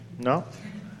No?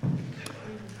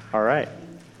 All right.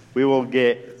 We will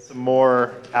get some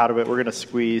more out of it. We're going to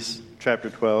squeeze chapter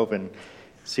 12 and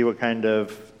see what kind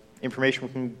of information we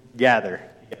can gather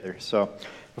together. So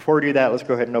before we do that, let's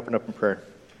go ahead and open up in prayer.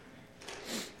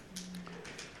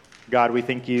 God, we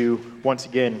thank you once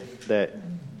again that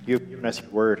you've given us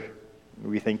your word.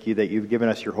 We thank you that you've given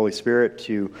us your Holy Spirit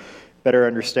to better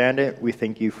understand it. We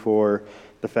thank you for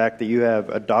the fact that you have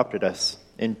adopted us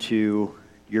into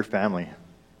your family,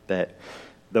 that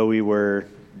though we were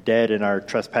dead in our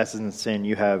trespasses and sin,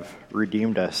 you have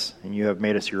redeemed us and you have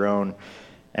made us your own.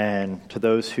 And to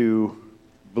those who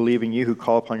believe in you, who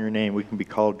call upon your name, we can be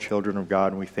called children of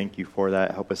God, and we thank you for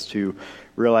that. Help us to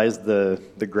realize the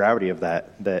gravity of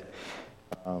that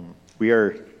we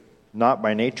are not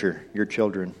by nature your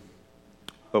children,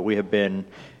 but we have been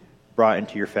brought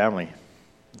into your family.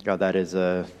 God, that is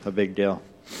a big deal.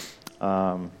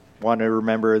 Want to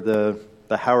remember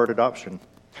the Howard adoption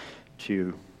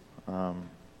to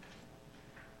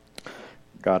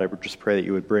God, I would just pray that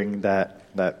you would bring that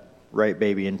right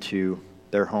baby into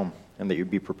their home, and that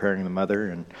you'd be preparing the mother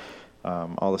and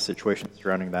all the situations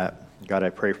surrounding that. God, I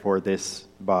pray for this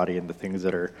body and the things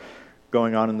that are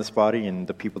going on in this body and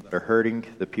the people that are hurting,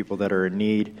 the people that are in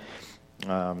need,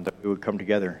 that we would come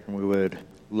together and we would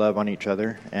love on each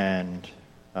other, and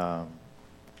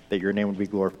that your name would be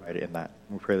glorified in that.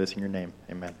 We pray this in your name.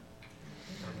 Amen.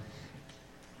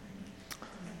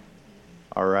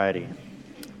 Alrighty.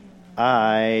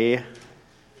 I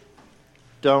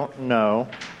don't know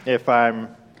if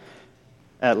I'm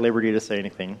at liberty to say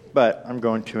anything, but I'm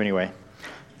going to anyway.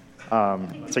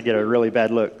 To get a really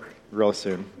bad look real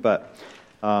soon. But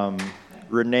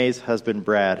Renee's husband,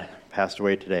 Brad, passed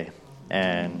away today.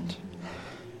 And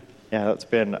yeah, it's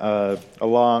been a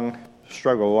long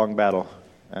struggle, a long battle.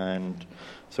 And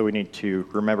so we need to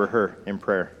remember her in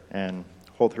prayer and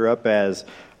hold her up as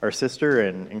our sister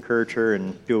and encourage her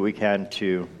and do what we can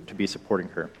to be supporting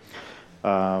her.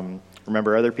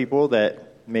 Remember other people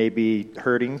that may be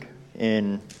hurting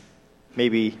in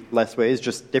maybe less ways,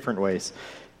 just different ways.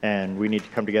 And we need to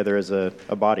come together as a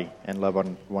body and love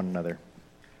on one another.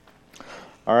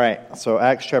 All right, so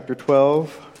Acts chapter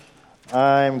 12.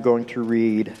 I'm going to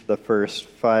read the first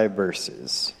 5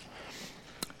 verses.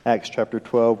 Acts chapter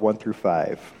 12, 1 through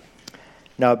 5.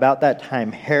 Now about that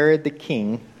time, Herod the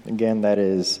king, again that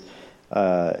is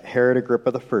Herod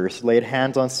Agrippa I, laid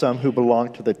hands on some who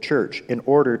belonged to the church in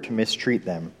order to mistreat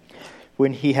them,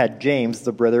 when he had James,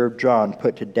 the brother of John,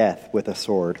 put to death with a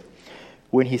sword.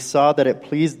 When he saw that it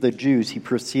pleased the Jews, he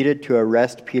proceeded to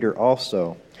arrest Peter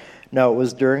also. Now it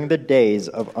was during the days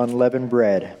of unleavened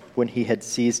bread when he had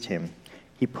seized him.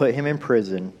 He put him in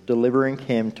prison, delivering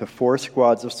him to 4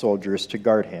 squads of soldiers to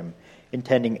guard him,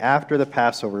 intending after the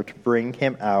Passover to bring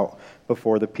him out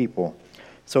before the people.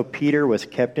 So Peter was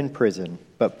kept in prison,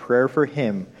 but prayer for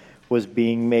him was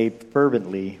being made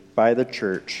fervently by the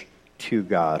church to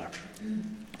God.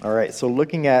 All right, so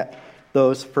looking at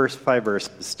those first 5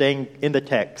 verses, staying in the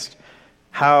text,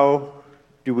 how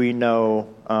do we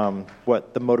know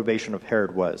what the motivation of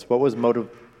Herod was? What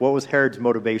was Herod's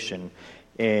motivation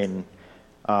in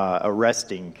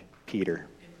arresting Peter?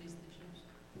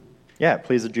 Yeah, it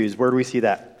pleased the Jews. Where do we see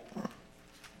that?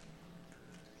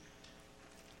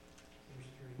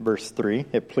 Verse 3,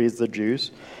 it pleased the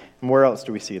Jews. And where else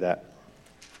do we see that?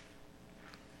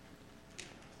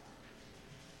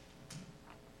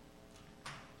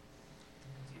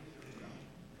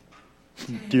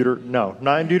 No,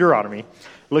 not in Deuteronomy.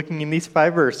 Looking in these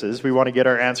 5 verses, we want to get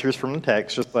our answers from the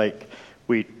text, just like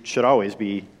we should always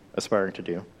be aspiring to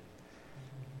do.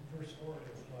 Verse 4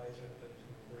 implies that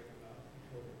to bring him out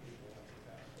before the people after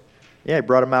Passover. Yeah, he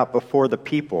brought him out before the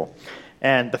people.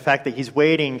 And the fact that he's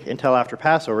waiting until after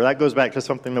Passover, that goes back to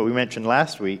something that we mentioned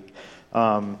last week,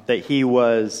 that he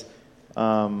was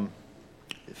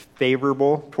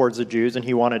favorable towards the Jews, and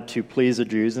he wanted to please the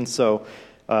Jews. And so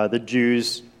the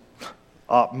Jews,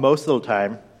 most of the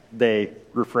time, they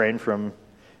refrained from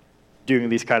doing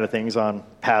these kind of things on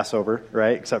Passover,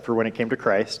 right? Except for when it came to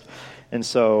Christ. And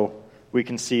so we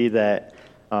can see that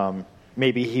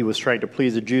maybe he was trying to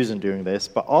please the Jews in doing this,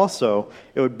 but also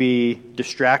it would be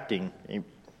distracting. I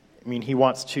mean, he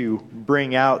wants to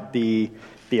bring out the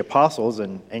apostles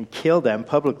and kill them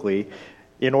publicly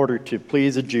in order to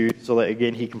please the Jews, so that,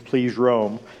 again, he can please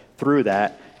Rome through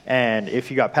that. And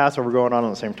if you got Passover going on at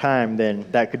the same time, then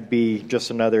that could be just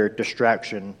another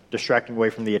distracting away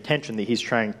from the attention that he's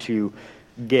trying to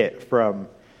get from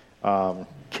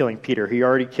killing Peter. He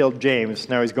already killed James.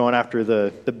 Now he's going after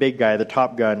the big guy, the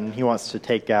top gun, and he wants to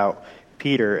take out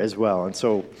Peter as well. And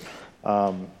so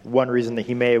one reason that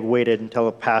he may have waited until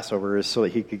the Passover is so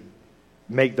that he could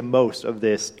make the most of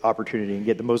this opportunity and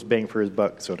get the most bang for his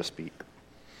buck, so to speak.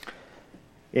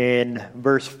 In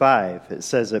verse 5, it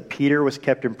says that Peter was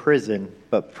kept in prison,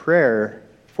 but prayer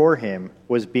for him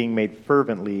was being made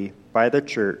fervently by the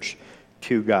church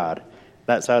to God.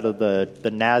 That's out of the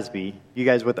NASB. You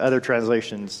guys with other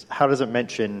translations, how does it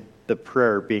mention the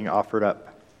prayer being offered up?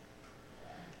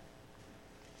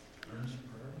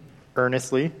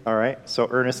 Earnestly, all right. So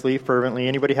earnestly, fervently.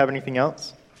 Anybody have anything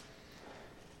else?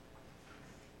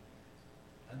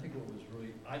 I think what was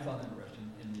really, I found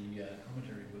interesting in the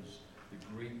commentary was the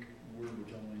Greek word,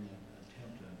 which I'm going to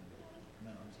attempt to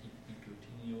pronounce,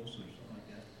 ekotenios or something like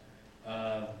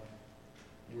that,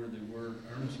 where the word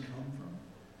earnest come from.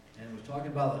 And it was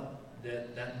talking about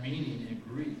that meaning in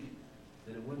Greek,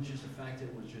 that it wasn't just the fact that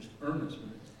it was just earnest,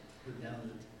 but it's put down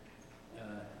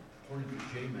that, according to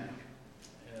JMac,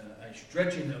 a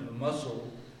stretching of a muscle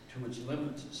to its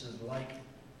limits. It says, like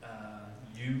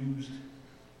used.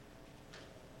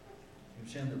 You're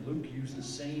saying that Luke used that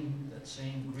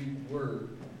same Greek word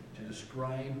to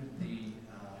describe the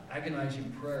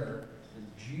agonizing prayer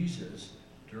that Jesus,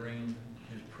 during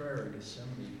his prayer at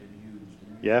Gethsemane, had used.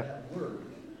 And Yeah. that word.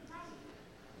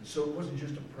 And so it wasn't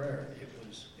just a prayer. It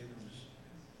was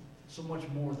so much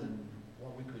more than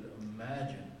what we could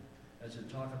imagine, as they're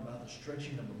talking about the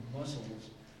stretching of the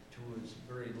muscles to its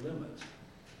very limits.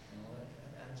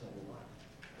 That adds a lot.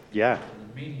 Yeah. To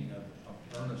the meaning of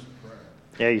earnest prayer.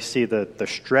 Yeah, you see the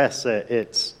stress that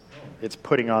it's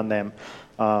putting on them.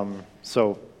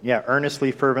 So, yeah,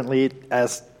 earnestly, fervently,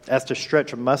 as to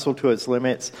stretch a muscle to its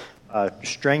limits,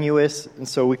 strenuous. And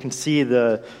so we can see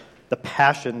the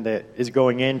passion that is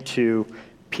going into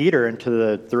Peter and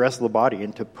to the rest of the body,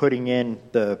 into putting in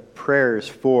the prayers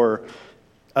for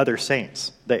other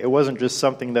saints. That it wasn't just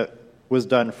something that was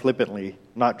done flippantly,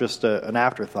 not just an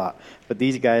afterthought. But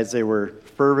these guys, they were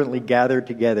fervently gathered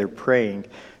together praying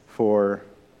for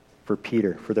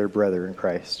Peter, for their brother in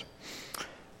Christ.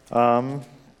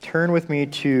 Turn with me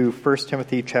to 1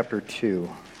 Timothy chapter 2.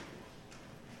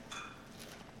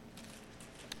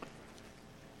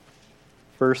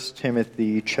 1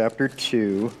 Timothy chapter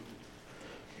 2.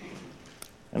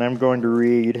 And I'm going to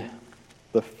read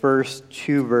the first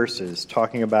 2 verses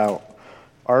talking about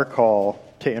our call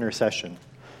to intercession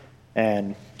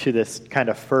and to this kind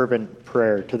of fervent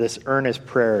prayer, to this earnest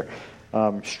prayer,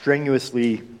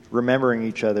 strenuously remembering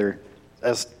each other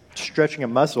as stretching a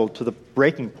muscle to the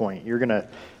breaking point. You're going to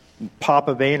pop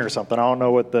a vein or something. I don't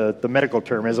know what the medical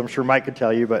term is. I'm sure Mike could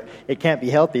tell you, but it can't be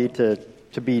healthy to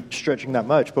be stretching that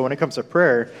much. But when it comes to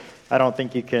prayer, I don't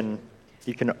think you can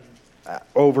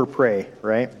over pray,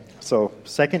 right? So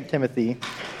 2 Timothy,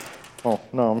 oh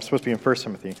no, I'm supposed to be in 1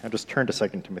 Timothy. I just turned to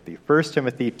 2 Timothy. 1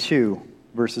 Timothy 2,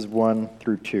 verses 1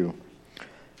 through 2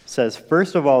 says,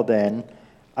 "First of all then,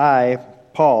 I,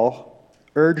 Paul,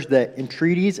 urge that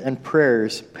entreaties and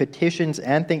prayers, petitions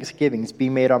and thanksgivings be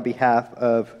made on behalf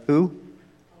of who?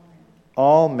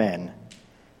 All men."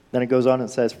 Then it goes on and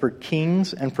says, "For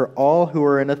kings and for all who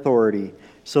are in authority,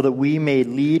 so that we may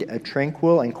lead a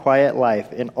tranquil and quiet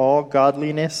life in all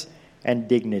godliness and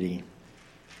dignity."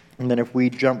 And then if we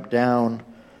jump down,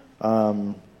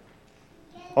 I'll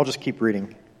just keep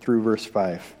reading through verse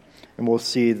 5. And we'll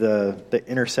see the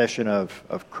intercession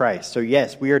of Christ. So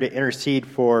yes, we are to intercede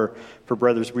for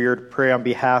brothers. We are to pray on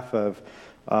behalf of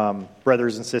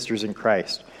brothers and sisters in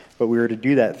Christ. But we are to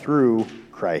do that through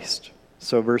Christ.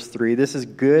 So verse 3, "This is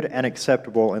good and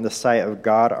acceptable in the sight of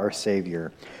God our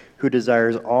Savior, who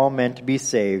desires all men to be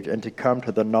saved and to come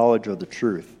to the knowledge of the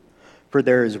truth. For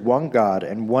there is one God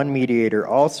and one mediator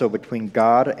also between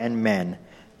God and men,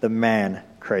 the man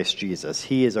Christ Jesus.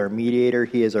 He is our mediator.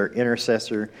 He is our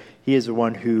intercessor. He is the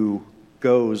one who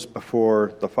goes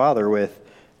before the Father with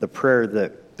the prayer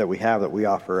that we have, that we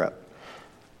offer up."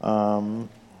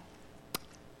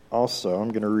 Also, I'm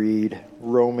going to read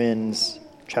Romans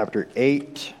chapter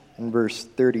 8 and verse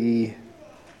 33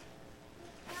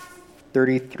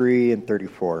 and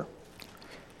 34. It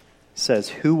says,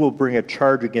 "Who will bring a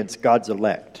charge against God's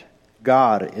elect?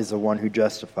 God is the one who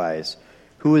justifies.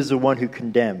 Who is the one who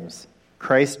condemns?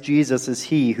 Christ Jesus is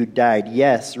he who died,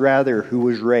 yes, rather, who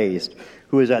was raised,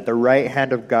 who is at the right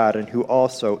hand of God, and who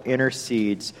also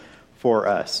intercedes for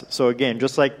us." So again,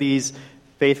 just like these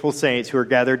faithful saints who are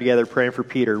gathered together praying for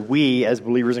Peter, we as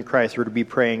believers in Christ are to be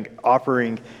praying,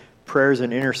 offering prayers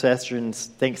and intercessions,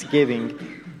 thanksgiving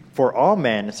for all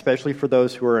men, especially for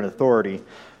those who are in authority,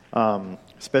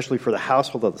 especially for the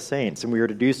household of the saints. And we are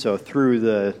to do so through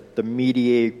the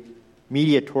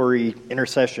mediatory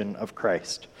intercession of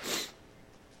Christ.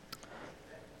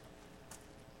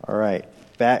 All right,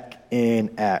 back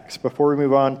in Acts. Before we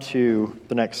move on to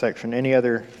the next section, any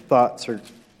other thoughts or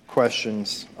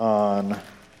questions on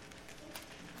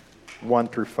 1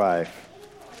 through 5.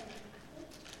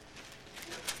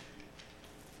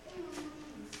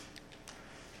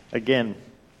 Again,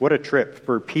 what a trip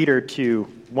for Peter to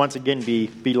once again be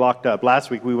locked up. Last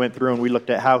week we went through and we looked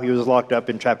at how he was locked up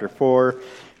in chapter 4,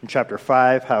 in chapter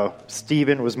 5, how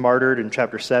Stephen was martyred in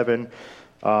chapter 7.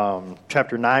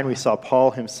 Chapter 9, we saw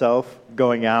Paul himself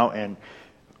going out and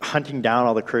hunting down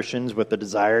all the Christians with the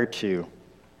desire to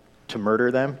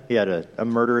murder them. He had a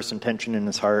murderous intention in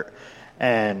his heart.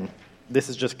 And this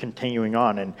is just continuing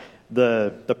on. And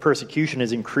the persecution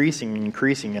is increasing and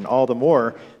increasing. And all the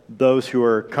more, those who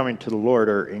are coming to the Lord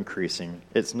are increasing.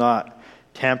 It's not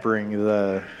tampering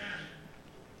the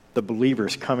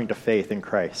believers coming to faith in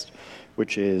Christ,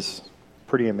 which is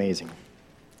pretty amazing.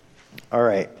 All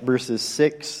right, verses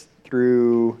 6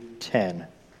 through 10.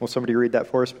 Will somebody read that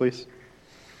for us, please?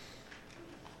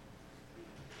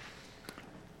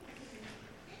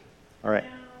 All right.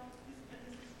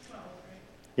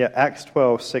 Yeah, Acts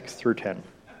 12, 6 through 10.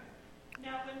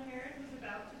 Now, when Herod was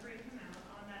about to bring him out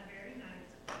on that very night,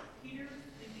 Peter was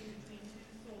sleeping between two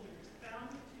soldiers, bound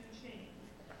with two chains,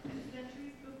 and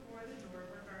sentries before the door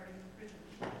were guarding the prison.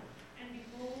 And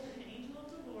behold, an angel of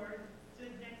the Lord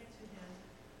stood next to him,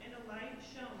 and a light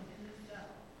shone in the cell.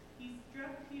 He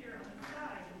struck Peter on the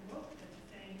side and woke him,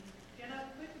 saying, "Get up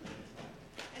quickly."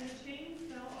 And the chains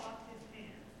fell off his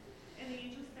hands. And the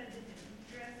angel said to him,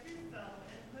 "Dress yourself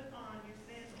and put on your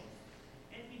sandals."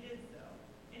 And he did so.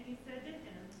 And he said to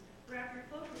him, "Wrap your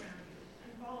cloak around you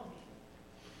and follow me."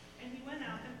 And he went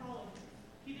out and followed him.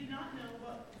 He did not know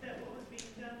that what was being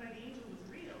done by the angel was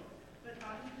real, but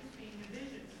thought he was seeing a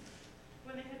vision.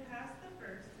 When they had passed the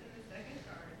first and the second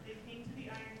guard, they came to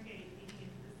the iron gate leading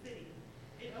into the city.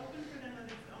 It opened for them of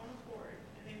its own accord,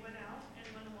 and they went out and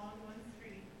went along one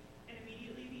street, and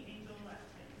immediately the angel left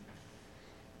him.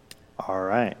 All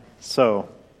right. So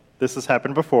this has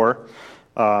happened before.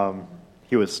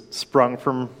 He was sprung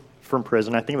from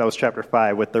prison. I think that was chapter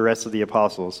 5 with the rest of the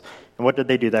apostles. And what did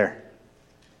they do there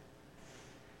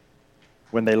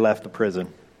when they left the prison?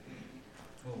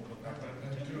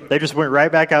 They just went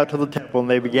right back out to the temple and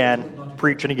they began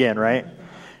preaching again, right?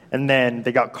 And then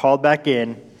they got called back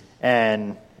in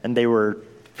and they were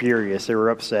furious. They were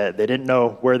upset. They didn't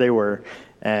know where they were,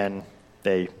 and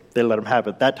they let them have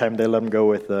it. That time they let them go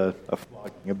with a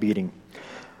flogging, a beating.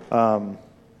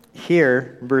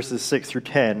 Here, verses 6 through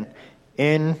 10,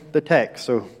 in the text,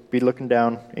 so be looking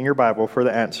down in your Bible for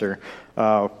the answer.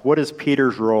 What is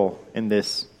Peter's role in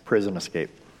this prison escape?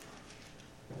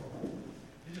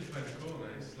 He just went to cool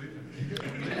and he's sleeping.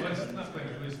 He was nothing.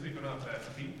 He was sleeping off that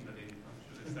beating that I'm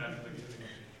sure they started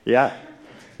getting.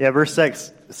 Yeah, verse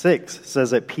 6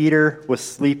 says that Peter was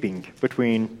sleeping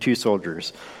between two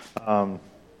soldiers.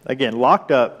 Again,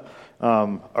 locked up,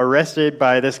 arrested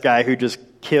by this guy who just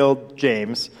killed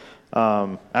James.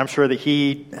 I'm sure that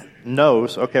he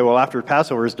knows, okay, well, after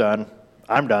Passover is done,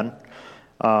 I'm done.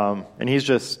 And he's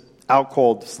just out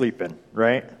cold sleeping,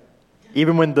 right?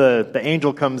 Even when the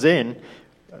angel comes in,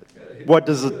 what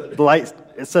does the light,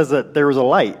 it says that there was a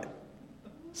light.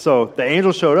 So the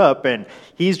angel showed up and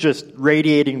he's just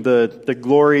radiating the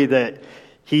glory that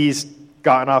he's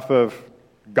gotten off of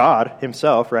God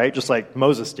himself, right? Just like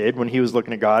Moses did when he was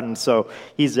looking at God. And so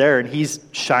he's there and he's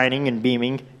shining and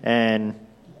beaming, and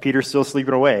Peter's still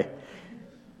sleeping away.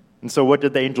 And so what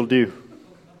did the angel do?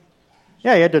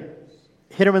 Yeah, he had to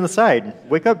hit him in the side.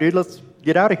 Wake up, dude. Let's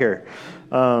get out of here.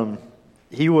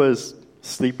 He was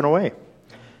sleeping away.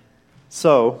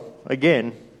 So,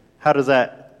 again, how does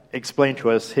that explain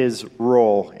to us his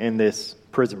role in this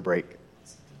prison break?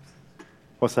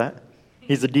 What's that?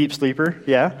 He's a deep sleeper?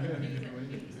 Yeah?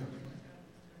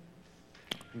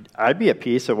 I'd be at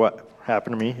peace at what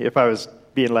happened to me if I was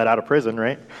being let out of prison,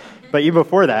 right? But even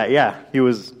before that, yeah, he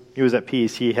was at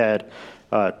peace. He had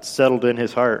settled in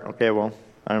his heart. Okay, well,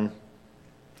 I'm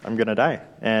gonna die,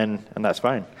 and that's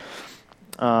fine.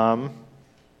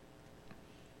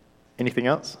 Anything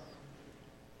else?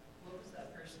 What was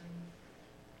that person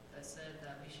that said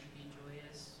that we should be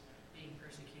joyous being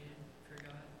persecuted for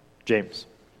God? James.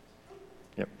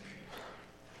 Yep.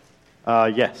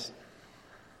 Yes.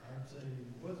 I'd say he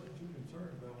wasn't too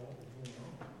concerned about what was going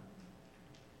on.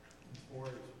 As far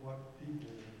as what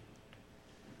people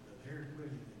that Herod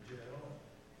put in jail,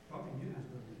 probably knew he was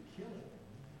going to be killing them.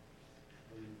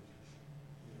 But he was,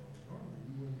 normally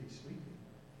you wouldn't be sleeping.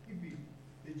 You'd be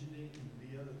fidgeting and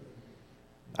be other than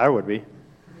I would be.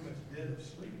 pretty much dead of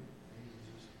sleep. He was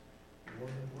just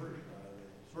wasn't worried by the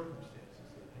circumstances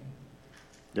that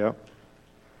he. Yep.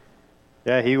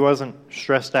 Yeah, he wasn't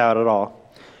stressed out at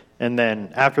all. And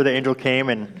then after the angel came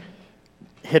and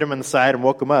hit him in the side and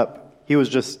woke him up, he was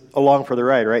just along for the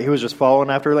ride, right? He was just following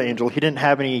after the angel. He didn't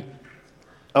have any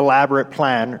elaborate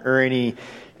plan or any,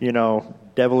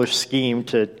 devilish scheme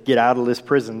to get out of this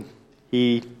prison.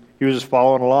 He was just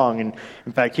following along. And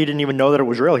in fact, he didn't even know that it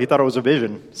was real. He thought it was a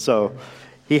vision. So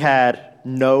he had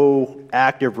no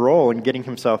active role in getting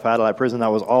himself out of that prison.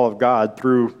 That was all of God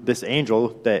through this angel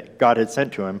that God had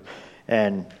sent to him.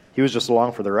 And he was just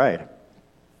along for the ride.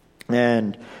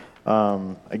 And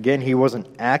again, he wasn't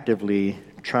actively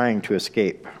trying to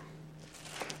escape.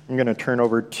 I'm going to turn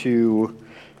over to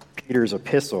Peter's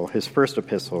epistle, his first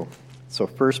epistle. So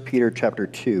 1 Peter chapter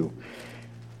 2.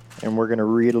 And we're going to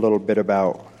read a little bit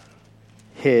about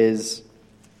his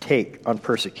take on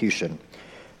persecution.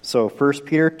 So 1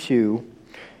 Peter 2,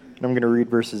 and I'm going to read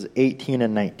verses 18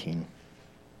 and 19.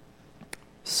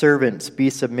 Servants, be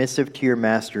submissive to your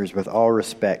masters with all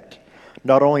respect,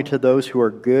 not only to those who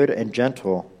are good and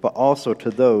gentle, but also to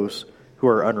those who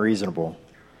are unreasonable.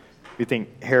 You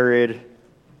think Herod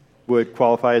would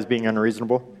qualify as being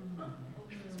unreasonable?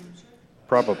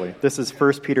 Probably. This is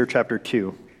 1 Peter chapter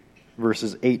 2,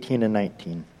 verses 18 and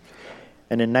 19.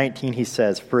 And in 19 he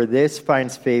says, "For this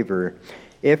finds favor,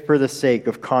 if for the sake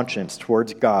of conscience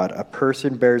towards God, a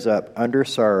person bears up under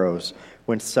sorrows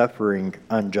when suffering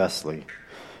unjustly."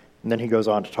 And then he goes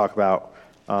on to talk about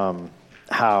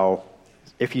how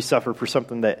if you suffer for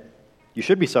something that you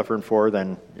should be suffering for,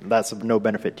 then that's of no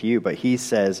benefit to you. But he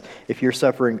says, if you're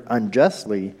suffering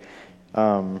unjustly,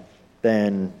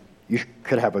 then you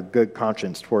could have a good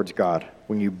conscience towards God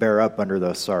when you bear up under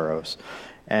those sorrows.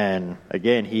 And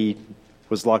again, he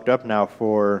was locked up now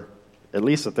for at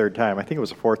least a third time. I think it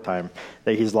was a fourth time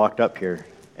that he's locked up here.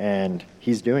 And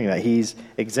he's doing that. He's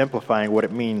exemplifying what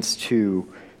it means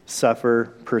to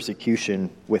suffer persecution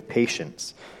with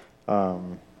patience,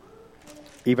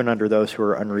 even under those who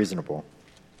are unreasonable.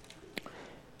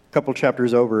 A couple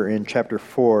chapters over in chapter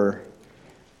 4,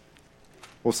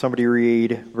 will somebody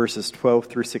read verses 12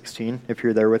 through 16, if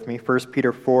you're there with me? 1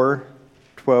 Peter 4,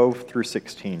 12 through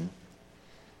 16.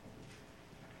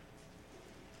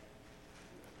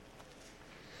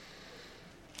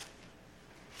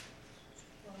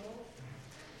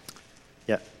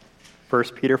 Yeah. 1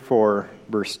 Peter 4,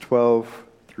 verse 12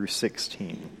 through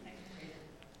 16.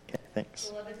 Okay, thanks.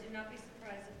 Beloved, do not be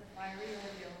surprised at the fiery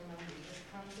ordeal among you that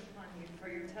comes upon you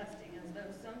for your testing, as though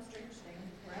some strange thing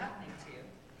were happening to you.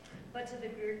 But to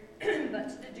the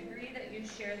degree that you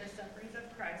share the sufferings of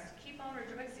Christ, keep on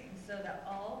rejoicing, so that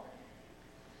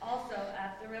also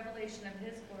at the revelation of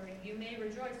his glory you may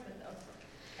rejoice with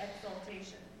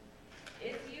exultation.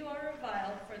 If you are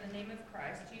reviled for the name of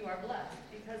Christ, you are blessed,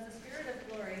 because the Spirit of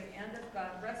glory and of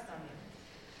God rests on you.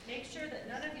 Make sure that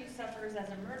none of you suffers as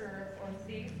a murderer or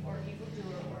thief or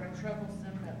evildoer or a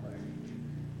troublesome meddler.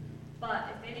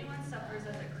 But if anyone suffers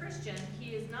as a Christian,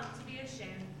 he is not to be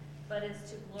ashamed, but is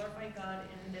to glorify God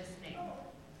in this name.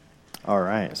 All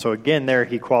right. So again, there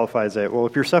he qualifies it. Well,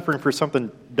 if you're suffering for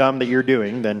something dumb that you're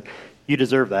doing, then you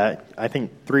deserve that. I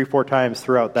think 3-4 times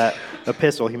throughout that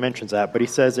epistle he mentions that. But he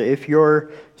says that if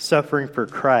you're suffering for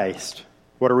Christ,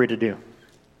 what are we to do?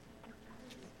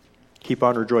 Keep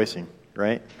on rejoicing,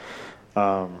 right?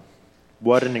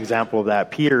 What an example of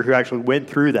that. Peter, who actually went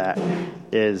through that,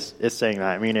 is saying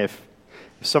that. I mean, if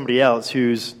somebody else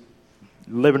who's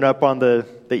living up on the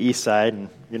east side, and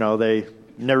they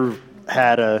never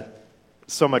had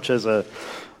so much as a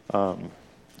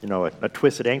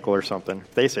twisted ankle or something,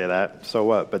 if they say that, so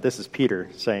what? But this is Peter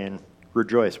saying,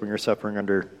 rejoice when you're suffering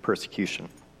under persecution.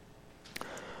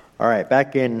 All right,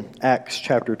 back in Acts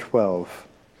chapter 12.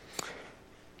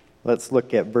 Let's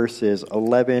look at verses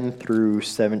 11 through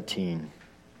 17.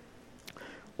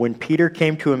 When Peter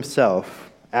came to himself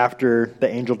after the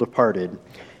angel departed,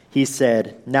 he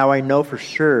said, "Now I know for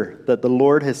sure that the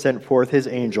Lord has sent forth his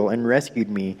angel and rescued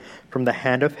me from the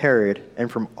hand of Herod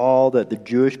and from all that the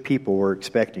Jewish people were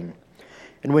expecting."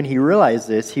 And when he realized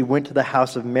this, he went to the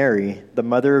house of Mary, the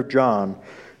mother of John,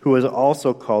 who was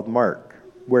also called Mark,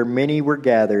 where many were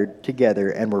gathered together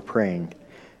and were praying.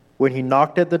 When he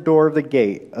knocked at the door of the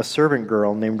gate, a servant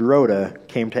girl named Rhoda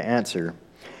came to answer.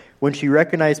 When she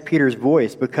recognized Peter's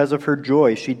voice, because of her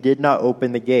joy, she did not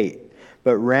open the gate,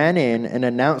 but ran in and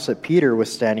announced that Peter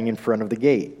was standing in front of the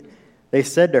gate. They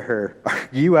said to her, "Are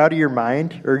you out of your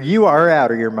mind? Or you are out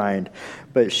of your mind?"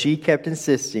 But she kept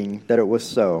insisting that it was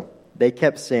so. They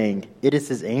kept saying, "It is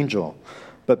his angel."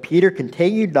 But Peter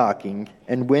continued knocking,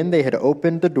 and when they had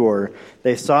opened the door,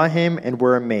 they saw him and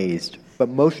were amazed. But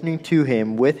motioning to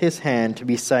him with his hand to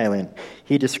be silent,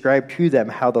 he described to them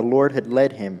how the Lord had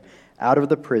led him out of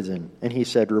the prison. And he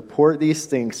said, "Report these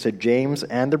things to James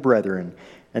and the brethren."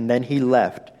 And then he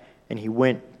left, and he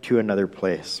went to another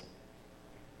place.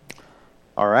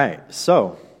 All right,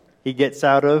 so he gets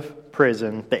out of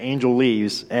prison, the angel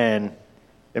leaves, and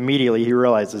immediately he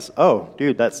realizes, oh,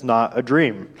 dude, that's not a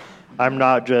dream. I'm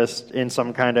not just in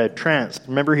some kind of trance.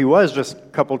 Remember, he was just a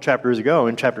couple chapters ago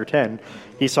in chapter 10.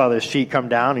 He saw this sheet come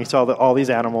down. He saw all these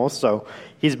animals. So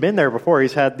he's been there before.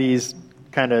 He's had these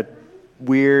kind of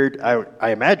weird,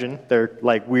 I imagine, they're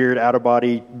like weird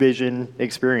out-of-body vision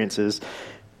experiences.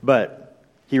 But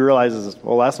he realizes,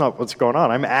 well, that's not what's going on.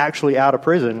 I'm actually out of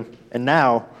prison, and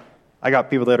now I got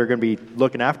people that are going to be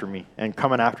looking after me and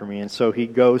coming after me. And so he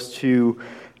goes to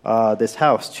this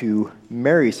house, to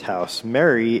Mary's house.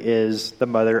 Mary is the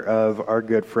mother of our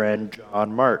good friend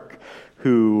John Mark,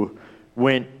 who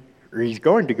he's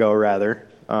going to go rather,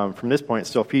 from this point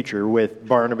still feature with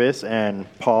Barnabas and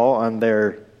Paul on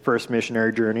their first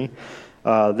missionary journey.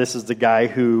 This is the guy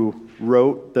who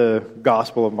wrote the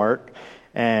Gospel of Mark,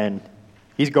 and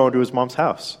he's going to his mom's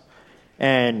house.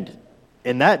 And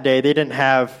in that day, they didn't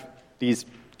have these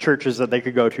churches that they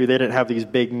could go to. They didn't have these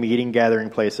big meeting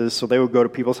gathering places, so they would go to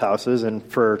people's houses, and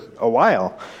for a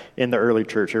while in the early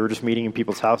church, they were just meeting in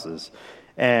people's houses.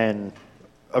 And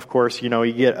of course, you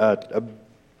get a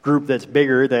group that's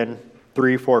bigger than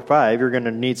 3, 4, 5, you're going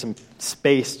to need some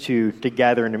space to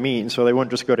gather and to meet, and so they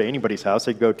wouldn't just go to anybody's house.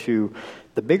 They'd go to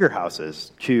the bigger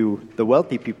houses, to the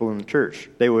wealthy people in the church.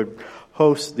 They would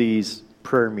host these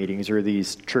prayer meetings or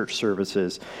these church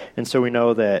services. And so we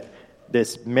know that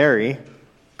this Mary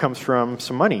comes from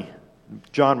some money.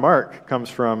 John Mark comes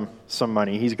from some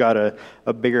money. He's got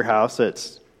a bigger house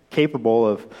that's capable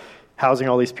of housing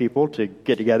all these people to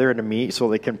get together and to meet so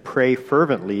they can pray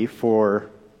fervently for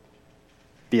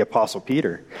the Apostle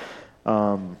Peter.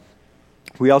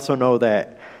 We also know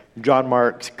that John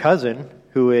Mark's cousin,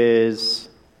 who is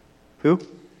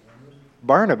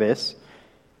Barnabas,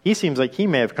 he seems like he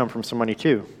may have come from some money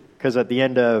too, because at the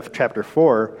end of chapter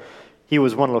 4, he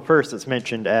was one of the first that's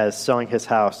mentioned as selling his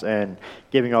house and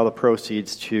giving all the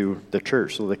proceeds to the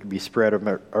church so they could be spread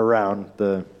around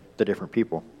the different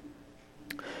people.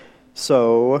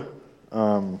 So,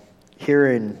 here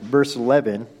in verse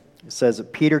 11, it says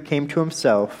that Peter came to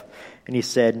himself, and he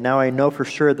said, "Now I know for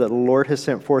sure that the Lord has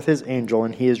sent forth his angel,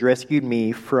 and he has rescued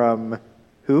me from"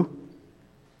 who?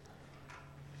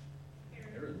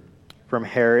 Herod. From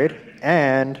Herod,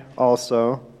 and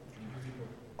also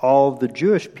all the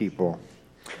Jewish people,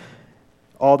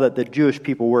 all that the Jewish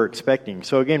people were expecting.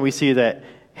 So again, we see that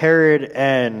Herod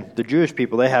and the Jewish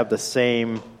people, they have the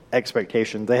same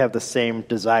expectation. They have the same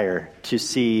desire to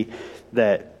see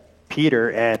that Peter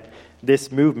and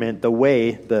this movement, the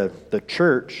way, the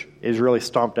church, is really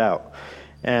stomped out.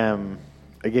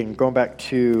 Again, going back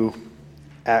to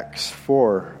Acts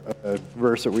 4, a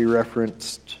verse that we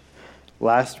referenced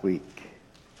last week.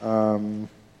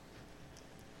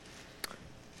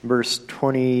 Verse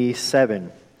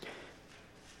 27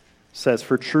 says,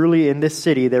 "For truly in this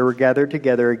city they were gathered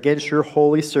together against your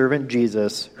holy servant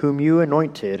Jesus, whom you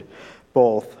anointed,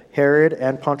 both Herod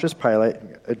and Pontius Pilate,"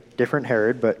 a different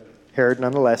Herod, but Herod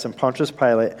nonetheless, "and Pontius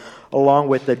Pilate, along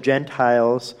with the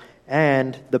Gentiles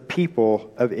and the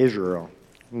people of Israel."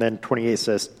 And then 28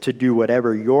 says, "to do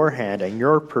whatever your hand and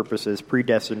your purposes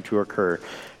predestined to occur."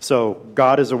 So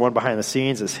God is the one behind the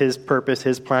scenes. It's his purpose,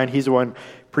 his plan. He's the one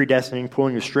predestining,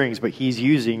 pulling the strings, but he's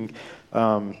using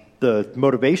the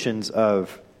motivations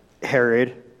of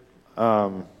Herod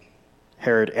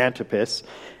Antipas,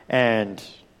 and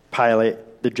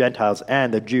Pilate, the Gentiles,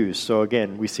 and the Jews. So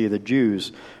again, we see the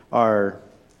Jews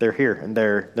they're here, and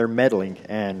they're meddling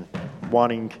and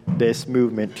wanting this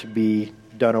movement to be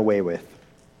done away with.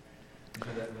 So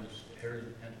that was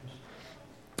Herod Antipas?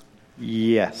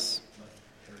 Yes. Not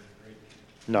Herod the Great?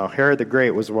 No, Herod the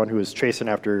Great was the one who was chasing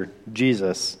after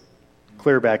Jesus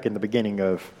clear back in the beginning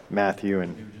of Matthew,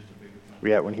 and He was just a big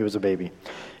one. when he was a baby.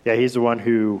 Yeah, he's the one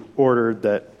who ordered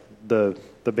that the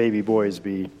baby boys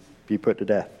be put to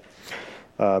death.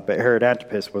 But Herod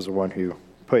Antipas was the one who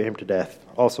put him to death.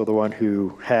 Also the one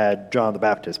who had John the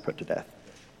Baptist put to death.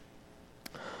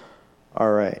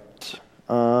 All right.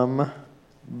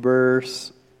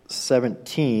 Verse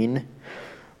 17.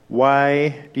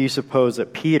 Why do you suppose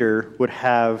that Peter would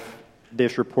have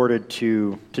this reported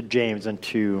to James and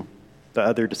to the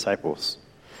other disciples,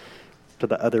 to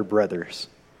the other brothers?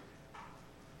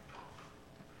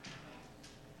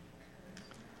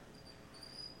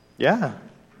 Yeah,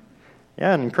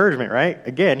 an encouragement, right?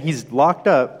 Again, he's locked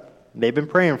up. They've been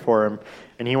praying for him,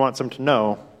 and he wants them to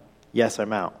know, yes,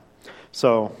 I'm out.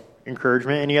 So,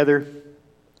 encouragement. Any other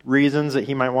reasons that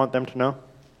he might want them to know?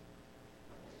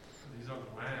 He's on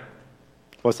the lam.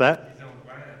 What's that? He's on the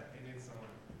lam. He needs some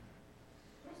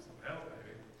help,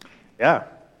 maybe. Yeah,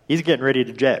 he's getting ready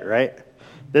to jet, right?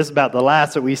 this is about the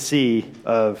last that we see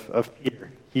of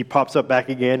Peter. He pops up back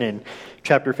again in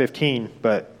chapter 15,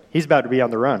 but he's about to be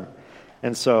on the run.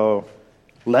 And so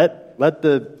let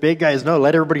the big guys know,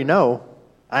 let everybody know,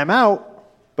 I'm out,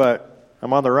 but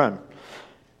I'm on the run.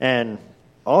 And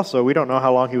also, we don't know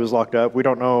how long he was locked up. We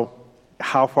don't know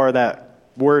how far that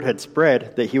word had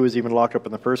spread that he was even locked up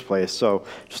in the first place. So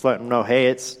just let them know, hey,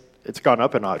 it's gone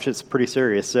up a notch. It's pretty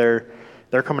serious. They're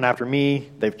coming after me.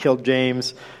 They've killed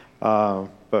James.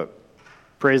 But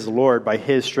praise the Lord, by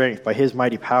his strength, by his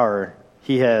mighty power,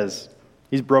 he's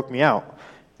broke me out,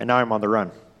 and now I'm on the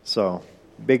run. So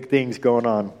big things going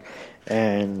on,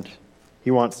 and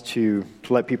he wants to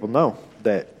let people know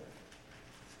that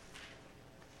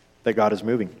God is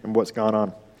moving and what's gone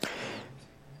on.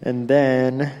 And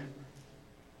then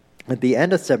at the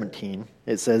end of 17,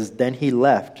 it says, then he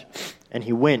left and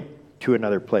he went to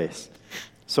another place.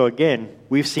 So again,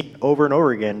 we've seen over and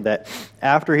over again that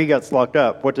after he gets locked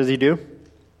up, what does he do?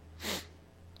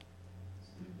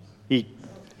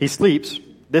 He sleeps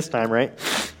this time, right?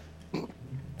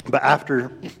 But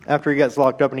after he gets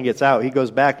locked up and he gets out, he goes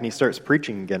back and he starts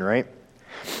preaching again, right?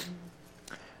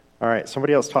 All right,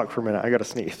 somebody else talk for a minute. I got to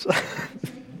sneeze.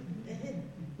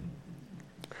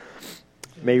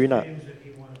 Maybe not.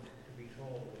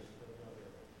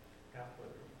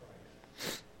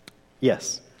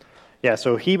 Yes. Yeah,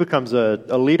 so he becomes a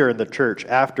leader in the church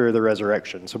after the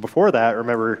resurrection. So before that,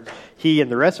 remember, he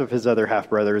and the rest of his other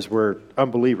half-brothers were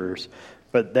unbelievers.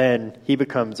 But then he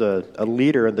becomes a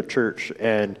leader in the church,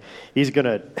 and he's going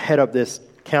to head up this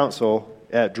council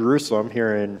at Jerusalem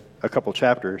here in a couple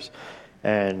chapters.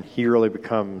 And he really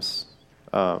becomes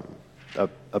a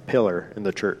pillar in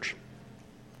the church.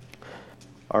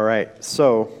 All right,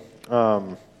 so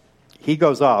he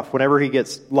goes off. Whenever he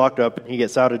gets locked up and he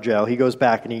gets out of jail, he goes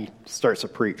back and he starts to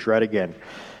preach right again.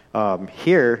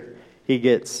 Here, he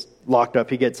gets locked up,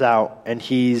 he gets out, and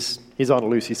he's on the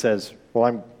loose. He says,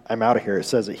 well, I'm out of here. It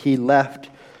says that he left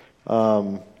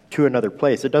to another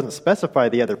place. It doesn't specify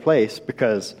the other place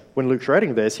because when Luke's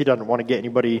writing this, he doesn't want to get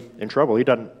anybody in trouble.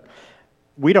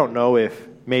 We don't know if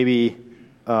maybe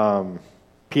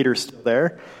Peter's still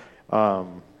there,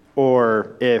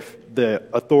 or if the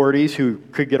authorities who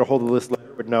could get a hold of this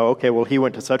letter would know, okay, well, he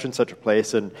went to such and such a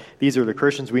place, and these are the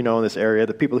Christians we know in this area,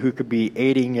 the people who could be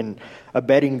aiding and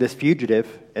abetting this fugitive.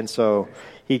 And so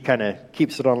he kind of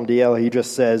keeps it on the DL. He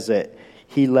just says that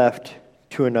he left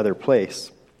to another place.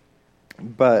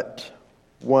 But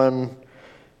one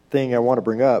thing I want to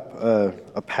bring up,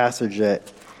 a passage that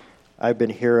I've been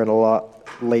hearing a lot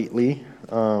lately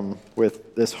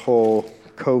with this whole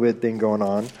COVID thing going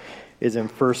on, is in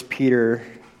 1 Peter,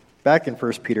 back in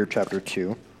 1 Peter chapter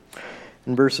 2.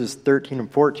 In verses 13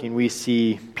 and 14, we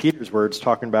see Peter's words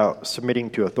talking about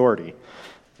submitting to authority.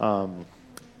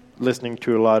 Listening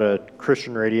to a lot of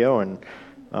Christian radio and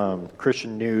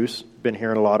Christian news, been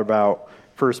hearing a lot about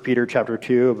 1 Peter chapter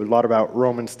 2, a lot about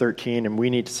Romans 13, and we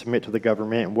need to submit to the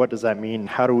government, and what does that mean?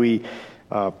 How do we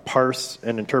parse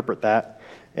and interpret that?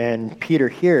 And Peter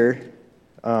here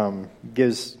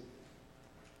gives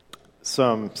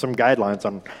some guidelines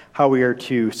on how we are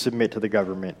to submit to the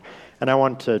government. And I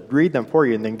want to read them for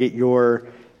you and then get your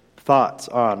thoughts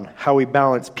on how we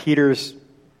balance Peter's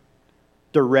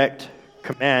direct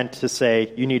command to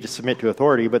say you need to submit to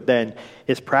authority, but then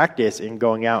his practice in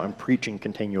going out and preaching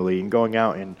continually and going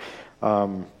out and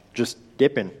just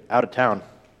dipping out of town.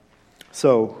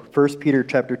 So 1 Peter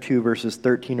chapter 2, verses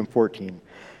 13 and 14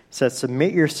 says,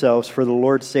 submit yourselves for the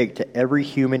Lord's sake to every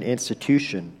human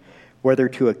institution, whether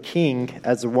to a king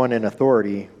as the one in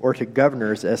authority, or to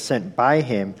governors as sent by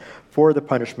him for the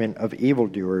punishment of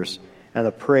evildoers and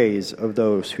the praise of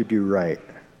those who do right.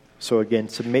 So again,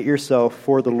 submit yourself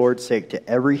for the Lord's sake to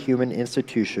every human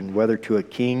institution, whether to a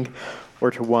king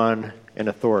or to one in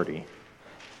authority.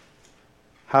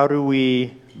 How do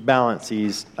we balance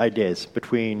these ideas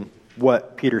between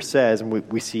what Peter says and what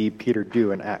we see Peter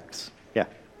do in Acts? Yeah.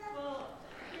 Well,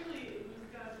 clearly it was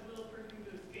God's will for him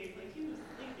to escape. Like, he was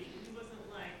sleeping. He wasn't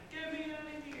like, get me out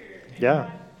of here. And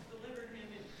Yeah. God delivered him,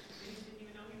 and he didn't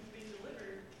even know he was being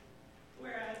delivered.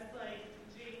 Whereas, like,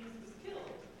 James was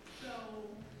killed. So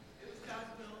it was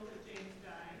God's will that James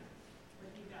died.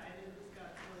 When he died, it was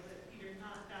God's will that Peter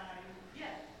not die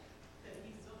yet. That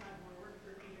he still had more work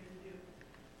for Peter to do.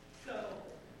 So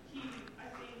I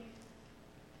think,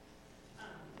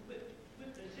 with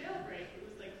the jailbreak, it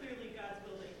was like clearly God's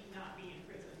will that he not be in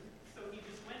prison. So he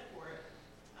just went for it.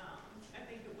 I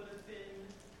think it would have been,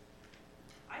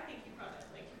 I think he probably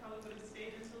would have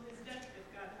stayed until his death if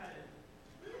God hadn't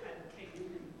taken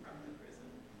him from the prison.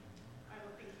 I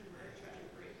don't think he would have tried to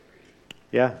break free.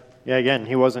 Yeah. Yeah, again,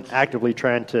 he wasn't actively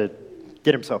trying to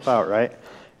get himself out, right?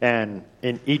 And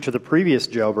in each of the previous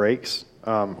jailbreaks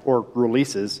or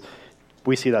releases,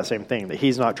 we see that same thing, that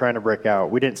he's not trying to break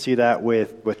out. We didn't see that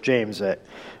with James, that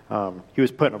he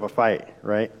was putting up a fight,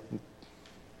 right?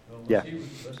 Well, Yeah. He was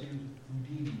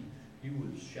Houdini. He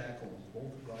was shackled,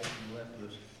 both right and left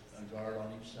was a guard on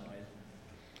each side.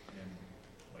 And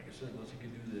like I said, unless he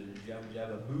could do the jabba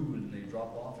jabba boo and they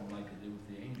drop off him like they did with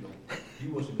the angel, he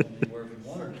wasn't going anywhere if he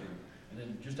wanted to. And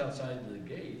then just outside the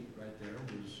gate, right there,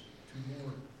 was 2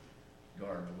 more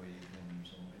guards waiting for him.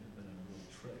 So it might have been a little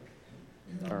trick.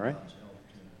 All right. God's help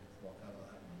to walk out of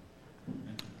that one.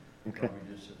 And Okay.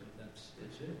 probably just said,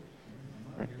 it's it.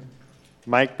 I'm out here.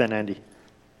 Mike, then Andy.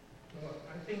 Well,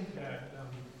 I think that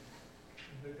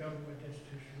the government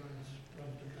institution runs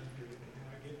the country, and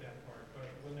I get that part, but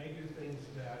when they do things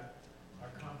that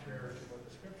are contrary to what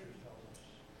the scriptures tell us,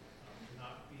 to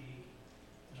not be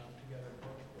together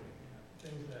corporately,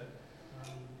 things that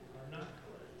are not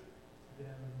correct,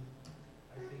 then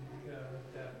I think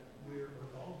that we're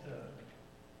called to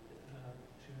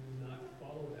not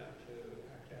follow that, to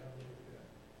act out a little bit.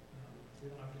 We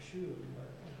don't have to shoot them, but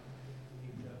I think we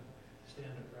need to stand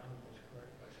our ground what's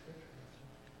correct by scripture.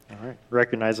 All right.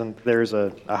 Recognizing there's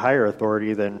a higher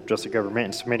authority than just the government,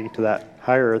 and submitting to that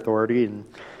higher authority, and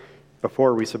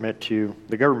before we submit to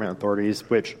the government authorities,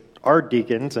 which are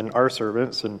deacons and are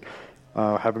servants and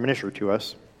have a ministry to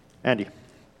us. Andy.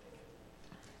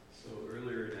 So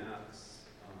earlier in Acts,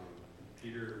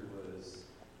 Peter was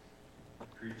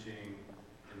preaching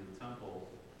in the temple,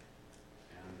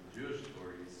 and the Jewish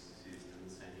authorities seized him in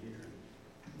the Sanhedrin.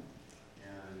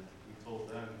 And he told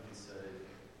them, he said,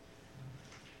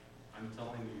 I'm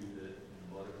telling you that the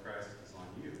blood of Christ is on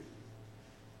you,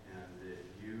 and that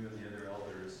you and the other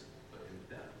elders put him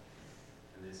to death.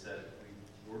 And they said, we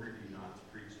ordered you not to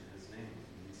preach in his name.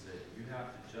 And he said, you have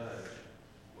to judge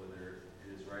whether it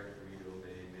is right for me to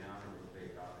obey man or obey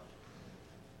God.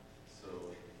 So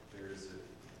there's a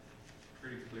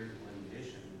pretty clear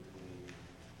delineation between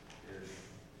if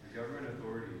the government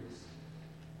authorities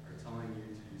are telling you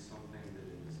to do something that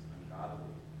is ungodly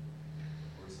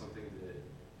or something that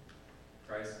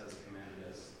Christ has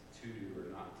commanded us to do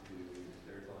or not to do, if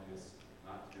they're telling us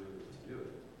not to do it or to do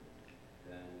it,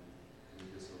 then we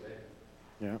disobey.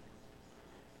 Yeah.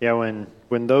 Yeah,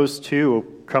 when those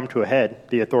two come to a head,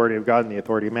 the authority of God and the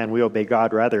authority of man, we obey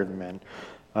God rather than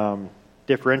men.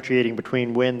 Differentiating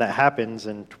between when that happens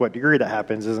and to what degree that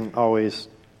happens isn't always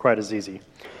quite as easy.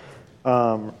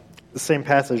 The same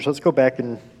passage, let's go back,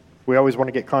 and we always want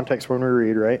to get context when we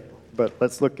read, right? But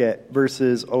let's look at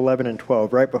verses 11 and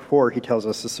 12, right before he tells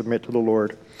us to submit to the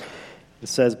Lord. It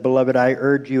says, Beloved, I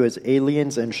urge you as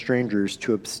aliens and strangers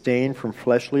to abstain from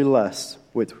fleshly lusts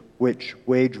with which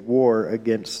wage war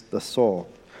against the soul.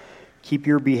 Keep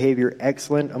your behavior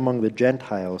excellent among the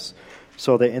Gentiles,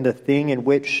 so that in the thing in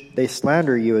which they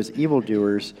slander you as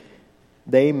evildoers,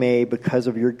 they may, because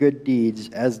of your good deeds,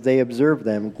 as they observe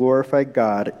them, glorify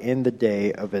God in the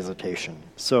day of visitation.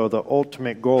 So the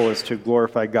ultimate goal is to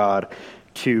glorify God,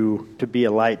 to be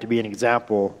a light, to be an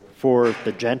example for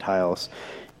the Gentiles.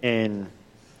 And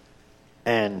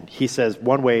he says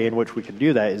one way in which we can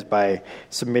do that is by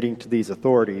submitting to these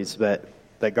authorities that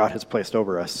God has placed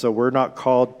over us. So we're not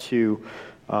called to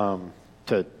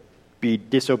be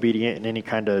disobedient in any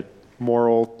kind of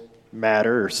moral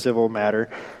matter or civil matter,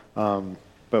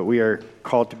 but we are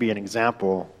called to be an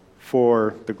example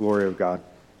for the glory of God.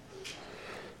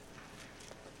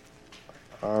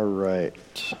 All right.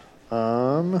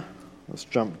 Let's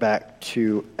jump back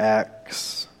to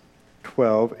Acts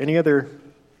 12. Any other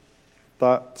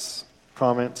thoughts,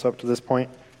 comments up to this point?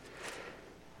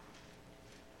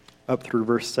 Up through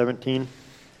verse 17.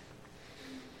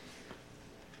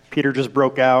 Peter just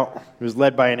broke out. He was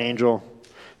led by an angel.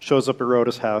 Shows up at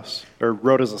Rhoda's house, or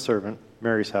Rhoda's a servant,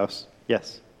 Mary's house.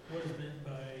 Yes? What is meant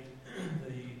by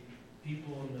the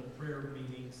people in the prayer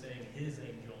meeting saying his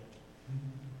angel?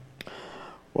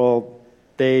 Well,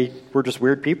 they were just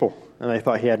weird people, and they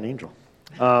thought he had an angel.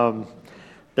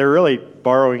 They're really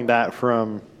borrowing that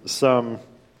from some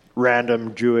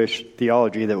random Jewish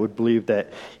theology that would believe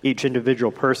that each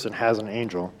individual person has an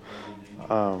angel.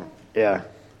 Yeah.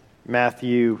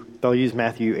 Matthew, they'll use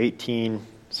Matthew 18,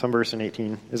 some verse in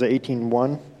 18. Is it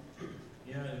 18:1?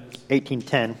 Yeah, it was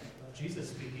 18:10. Jesus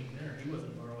speaking there. He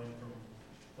wasn't borrowing from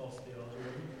false theology.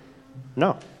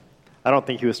 No. I don't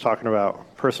think he was talking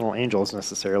about personal angels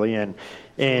necessarily. And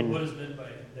So what is meant by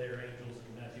their angels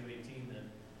in Matthew 18 then?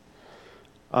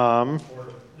 Or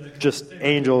just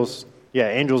angels, yeah,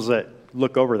 angels that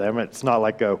look over them. It's not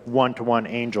like a one-to-one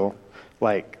angel.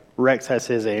 Like Rex has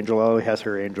his angel, Ellie has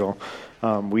her angel.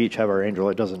 We each have our angel.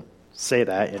 It doesn't say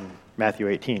that in Matthew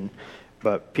 18.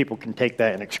 But people can take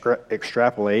that and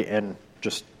extrapolate and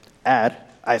just add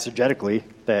eisegetically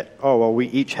that, oh, well, we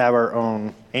each have our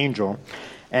own angel.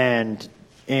 And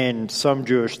in some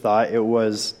Jewish thought, it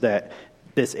was that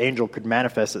this angel could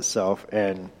manifest itself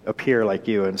and appear like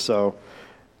you. And so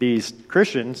these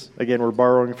Christians, again, were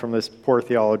borrowing from this poor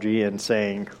theology and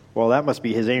saying, well, that must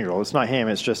be his angel. It's not him.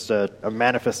 It's just a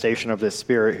manifestation of this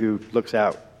spirit who looks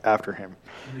out after him.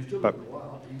 And they still But- go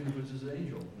out, even if it's his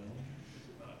angel,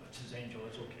 it's his angel,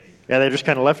 it's okay. Yeah, they just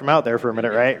kind of left him out there for a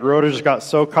minute, right? Rhoda just got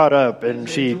so caught up, and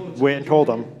she went and told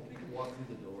him. He can walk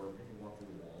through the door, he can walk through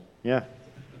the wall. Yeah.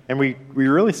 And we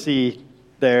really see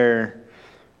their,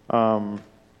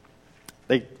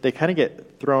 they kind of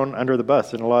get thrown under the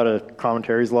bus in a lot of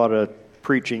commentaries, a lot of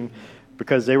preaching,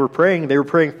 because they were praying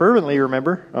fervently,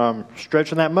 remember,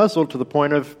 stretching that muscle to the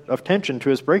point of tension, to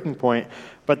its breaking point.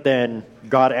 But then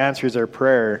God answers their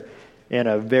prayer in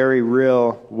a very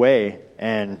real way.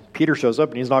 And Peter shows up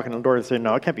and he's knocking on the door and saying,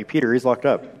 no, it can't be Peter. He's locked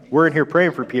up. We're in here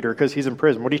praying for Peter because he's in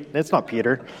prison. It's not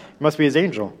Peter. It must be his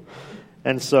angel.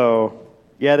 And so,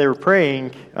 yeah, they were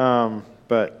praying,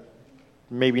 but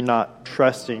maybe not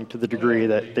trusting to the degree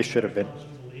that they should have been.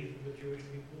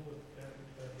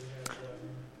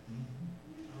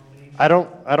 I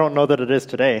don't know that it is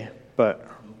today, but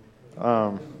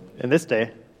in this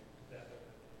day,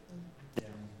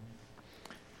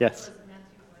 yes.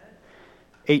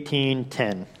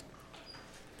 18:10.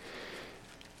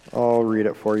 I'll read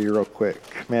it for you real quick.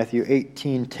 Matthew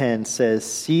 18:10 says,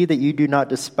 "See that you do not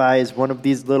despise one of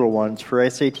these little ones, for I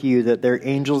say to you that their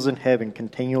angels in heaven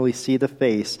continually see the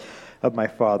face of my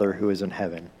Father who is in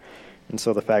heaven." And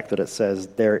so the fact that it says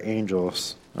their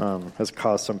angels has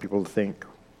caused some people to think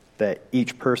that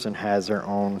each person has their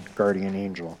own guardian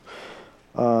angel.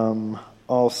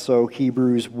 Also,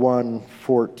 Hebrews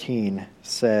 1:14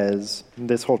 says,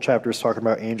 this whole chapter is talking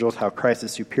about angels, how Christ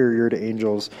is superior to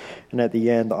angels. And at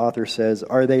the end, the author says,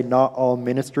 "Are they not all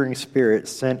ministering spirits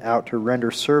sent out to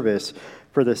render service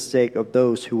for the sake of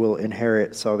those who will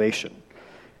inherit salvation?"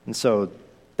 And so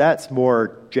that's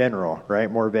more general, right?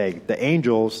 More vague. The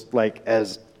angels, like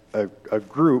as a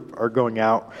group, are going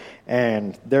out,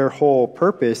 and their whole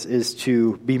purpose is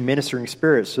to be ministering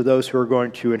spirits to those who are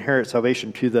going to inherit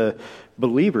salvation, to the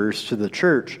believers, to the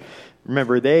church.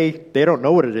 Remember, they don't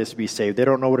know what it is to be saved. They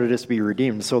don't know what it is to be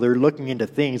redeemed. So they're looking into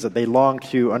things that they long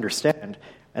to understand,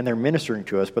 and they're ministering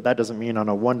to us. But that doesn't mean on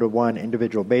a one-to-one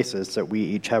individual basis that we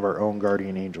each have our own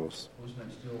guardian angels. Wasn't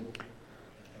that still, I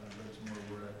read somewhere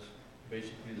where that's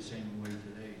basically the same way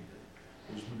today,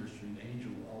 that those ministering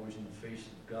angel always in the face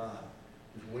of God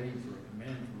is waiting for a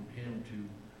command from him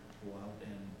to go out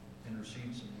and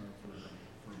intercede somewhere for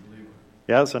a believer.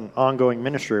 Yeah, it's an ongoing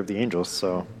ministry of the angels,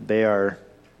 so they are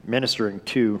ministering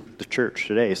to the church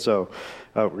today. So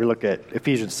we look at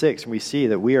Ephesians 6, and we see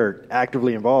that we are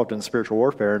actively involved in spiritual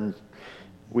warfare, and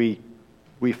we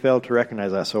fail to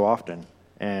recognize that so often.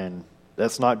 And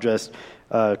that's not just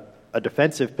a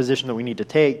defensive position that we need to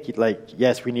take. Like,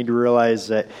 yes, we need to realize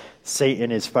that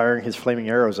Satan is firing his flaming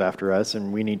arrows after us,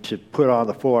 and we need to put on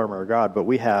the full armor of God, but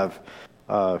we have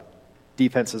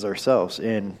defenses ourselves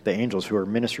in the angels who are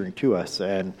ministering to us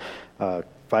and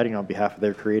fighting on behalf of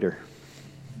their Creator.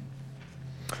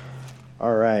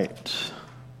 All right.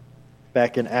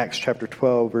 Back in Acts chapter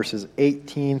 12, verses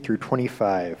 18 through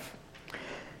 25. It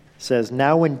says,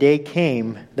 "Now when day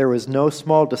came, there was no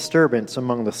small disturbance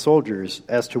among the soldiers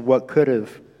as to what could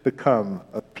have become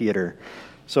of Peter."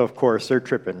 So, of course, they're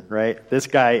tripping, right? This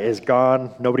guy is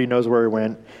gone. Nobody knows where he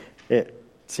went. It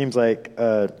seems like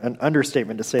an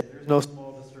understatement to say there's no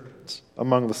small disturbance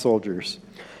among the soldiers.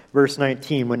 Verse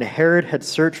 19, "When Herod had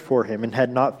searched for him and had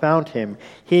not found him,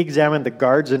 he examined the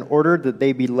guards and ordered that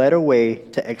they be led away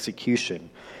to execution."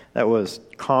 That was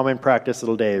common practice of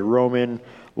the day. Roman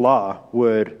law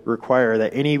would require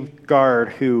that any guard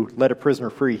who let a prisoner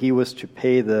free, he was to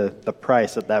pay the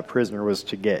price that prisoner was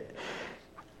to get.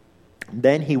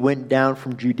 "Then he went down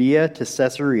from Judea to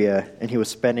Caesarea, and he was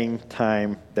spending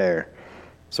time there."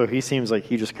 So he seems like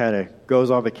he just kind of goes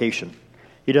on vacation.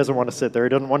 He doesn't want to sit there. He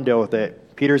doesn't want to deal with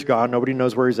it. Peter's gone. Nobody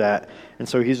knows where he's at. And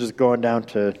so he's just going down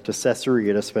to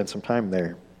Caesarea to spend some time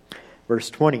there.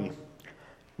 Verse 20.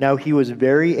 "Now he was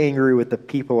very angry with the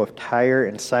people of Tyre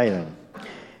and Sidon.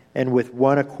 And with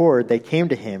one accord they came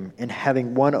to him, and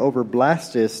having won over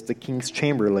Blastus, the king's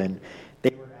chamberlain,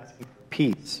 they were asking for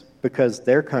peace, because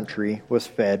their country was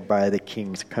fed by the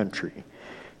king's country."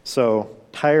 So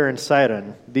Tyre and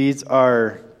Sidon, these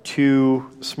are two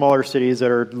smaller cities that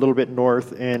are a little bit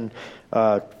north in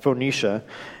Phoenicia,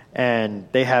 and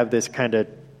they have this kind of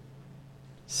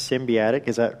symbiotic,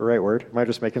 is that the right word? Am I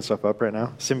just making stuff up right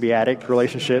now? Symbiotic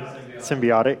relationship.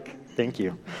 Symbiotic. Thank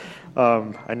you.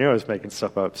 I knew I was making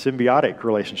stuff up. Symbiotic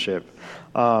relationship.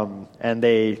 And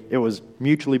it was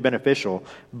mutually beneficial.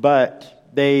 But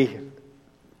the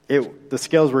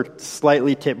scales were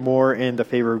slightly tipped more in the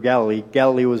favor of Galilee.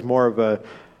 Galilee was more of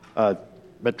a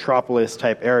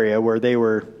metropolis-type area where they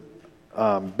were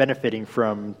benefiting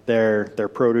from their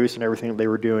produce and everything that they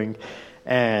were doing.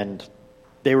 And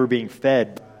they were being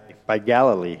fed by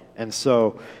Galilee. And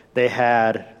so they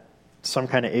had some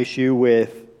kind of issue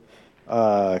with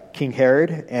King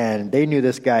Herod, and they knew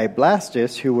this guy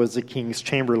Blastus, who was the king's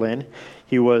chamberlain.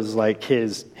 He was like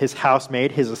his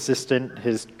housemaid, his assistant,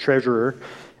 his treasurer,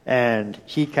 and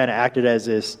he kind of acted as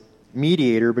this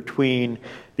mediator between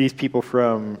these people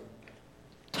from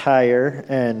Tyre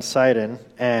and Sidon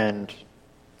and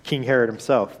King Herod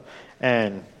himself.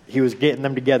 And he was getting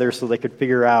them together so they could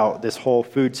figure out this whole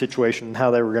food situation and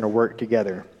how they were going to work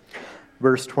together.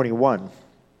 Verse 21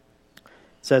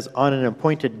 says, "On an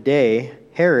appointed day,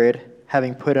 Herod,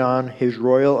 having put on his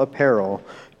royal apparel,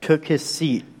 took his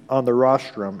seat on the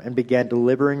rostrum and began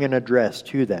delivering an address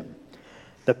to them.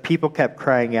 The people kept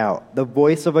crying out, 'The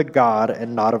voice of a God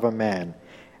and not of a man.'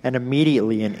 And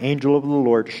immediately an angel of the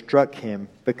Lord struck him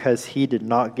because he did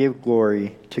not give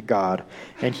glory to God,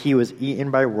 and he was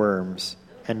eaten by worms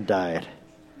and died."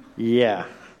 Yeah,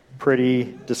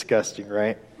 pretty disgusting,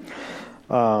 right?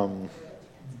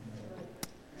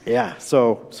 Yeah,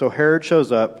 so Herod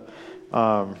shows up.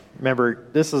 Remember,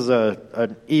 this is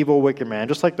an evil, wicked man,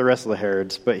 just like the rest of the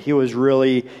Herods, but he was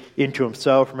really into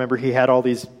himself. Remember, he had all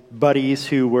these buddies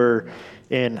who were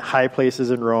in high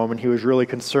places in Rome, and he was really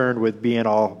concerned with being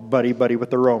all buddy-buddy with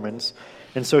the Romans.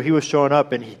 And so he was showing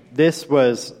up, and this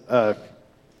was a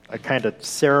kind of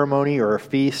ceremony or a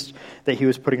feast that he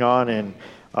was putting on,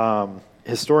 and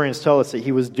historians tell us that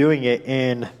he was doing it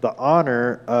in the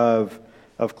honor of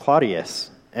Claudius.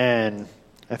 And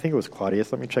I think it was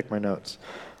Claudius. Let me check my notes.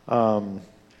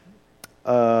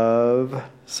 Of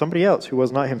somebody else who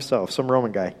was not himself, some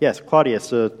Roman guy. Yes, Claudius,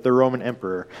 the Roman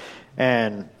emperor.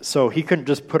 And so he couldn't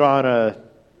just put on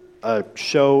a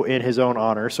show in his own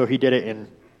honor, so he did it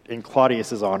in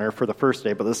Claudius's honor for the first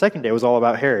day. But the second day was all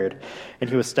about Herod, and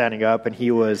he was standing up, and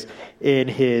he was in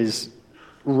his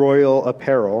royal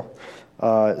apparel.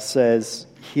 It says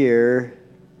here,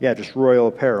 just royal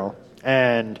apparel.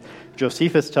 And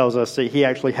Josephus tells us that he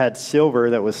actually had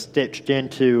silver that was stitched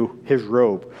into his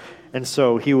robe. And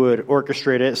so he would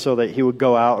orchestrate it so that he would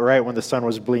go out right when the sun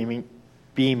was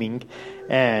beaming,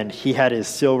 and he had his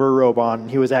silver robe on.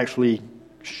 He was actually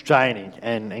shining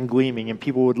and gleaming, and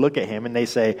people would look at him and they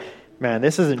say, "Man,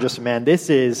 this isn't just a man, this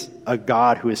is a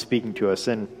God who is speaking to us."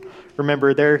 And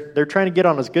remember, they're trying to get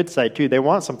on his good side too. They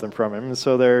want something from him, and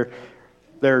so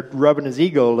they're rubbing his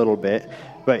ego a little bit,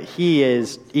 but he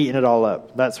is eating it all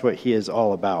up. That's what he is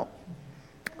all about.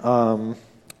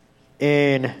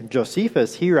 In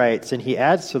Josephus, he writes, and he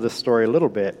adds to the story a little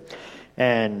bit,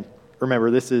 and remember,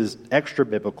 this is extra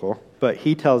biblical, but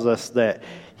he tells us that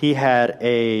he had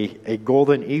a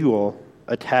golden eagle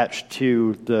attached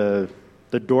to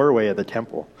the doorway of the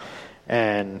temple,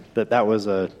 and that was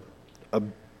a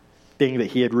thing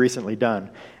that he had recently done.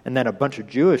 And then a bunch of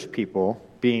Jewish people,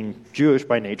 being Jewish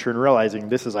by nature and realizing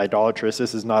this is idolatrous,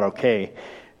 this is not okay,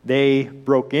 they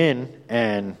broke in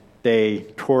and they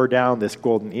tore down this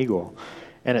golden eagle.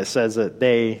 And it says that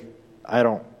I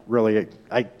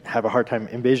have a hard time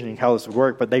envisioning how this would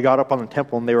work, but they got up on the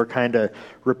temple and they were kind of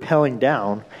rappelling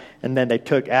down, and then they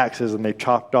took axes and they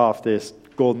chopped off this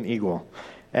golden eagle.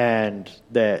 And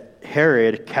that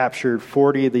Herod captured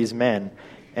 40 of these men,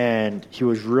 and he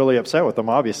was really upset with them,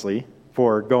 obviously,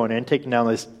 for going in, taking down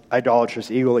this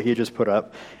idolatrous eagle that he had just put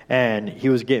up, and he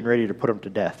was getting ready to put him to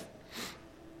death.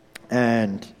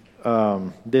 And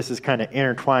this is kind of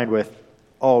intertwined with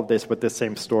all of this, with this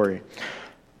same story.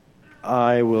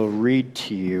 I will read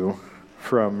to you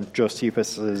from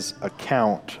Josephus's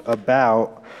account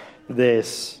about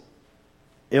this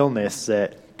illness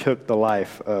that took the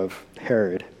life of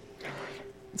Herod.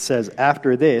 It says,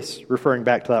 after this, referring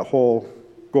back to that whole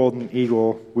golden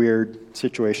eagle weird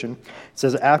situation, it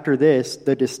says, after this,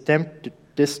 the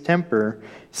distemper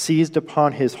seized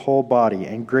upon his whole body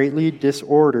and greatly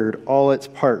disordered all its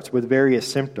parts with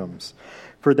various symptoms.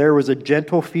 For there was a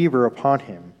gentle fever upon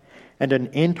him, and an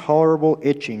intolerable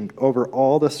itching over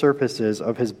all the surfaces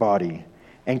of his body,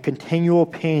 and continual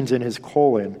pains in his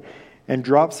colon, and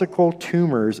dropsical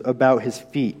tumors about his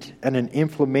feet, and an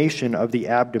inflammation of the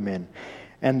abdomen,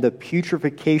 and the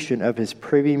putrefaction of his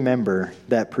privy member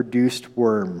that produced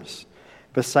worms.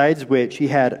 Besides which he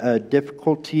had a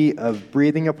difficulty of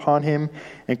breathing upon him,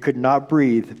 and could not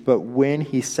breathe but when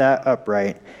he sat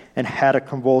upright, and had a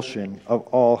convulsion of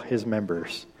all his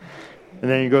members. And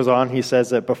then he goes on, he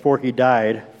says that before he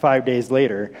died, 5 days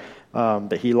later,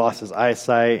 that he lost his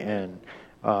eyesight and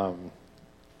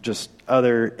just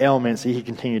other ailments that he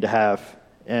continued to have.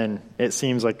 And it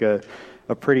seems like a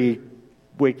pretty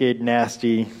wicked,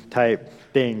 nasty type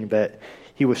thing that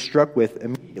he was struck with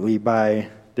immediately by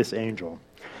this angel.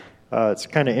 It's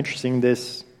kind of interesting.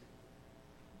 This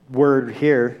word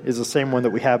here is the same one that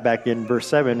we have back in verse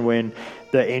 7 when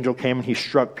the angel came and he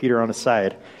struck Peter on the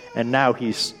side. And now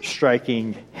he's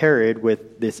striking Herod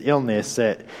with this illness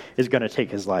that is going to take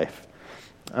his life.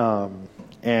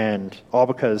 And all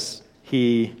because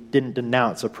he didn't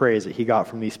denounce a praise that he got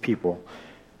from these people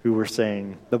who were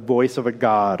saying the voice of a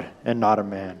God and not a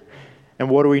man. And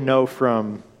what do we know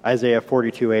from Isaiah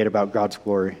 42:8 about God's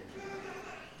glory?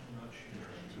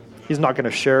 He's not going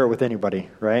to share it with anybody,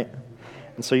 right?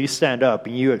 And so you stand up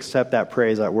and you accept that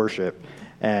praise, that worship,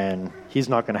 and he's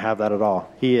not going to have that at all.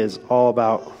 He is all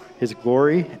about his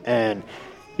glory, and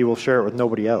he will share it with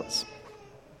nobody else.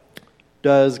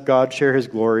 Does God share his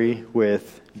glory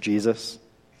with Jesus?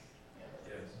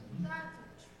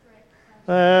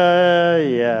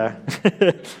 Yeah.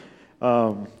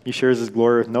 He shares his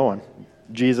glory with no one.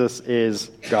 Jesus is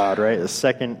God, right? The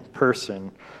second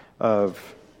person of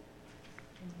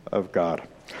God.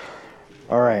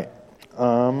 All right.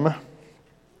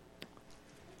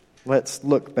 Let's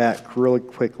look back really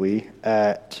quickly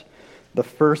at the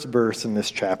first verse in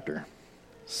this chapter.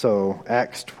 So,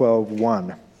 Acts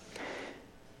 12:1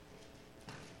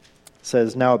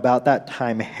 says, "Now about that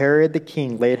time Herod the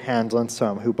king laid hands on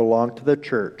some who belonged to the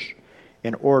church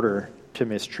in order to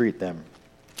mistreat them."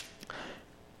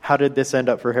 How did this end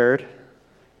up for Herod?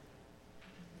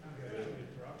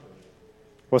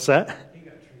 What's that?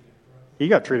 He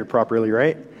got treated properly,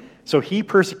 right? So he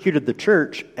persecuted the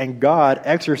church, and God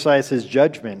exercised his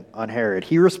judgment on Herod.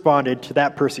 He responded to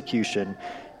that persecution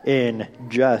in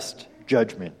just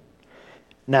judgment.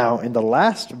 Now, in the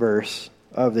last verse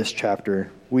of this chapter,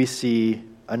 we see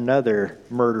another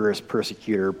murderous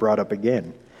persecutor brought up again.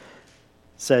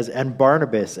 It says, "And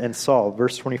Barnabas and Saul,"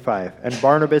 verse 25, "and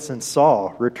Barnabas and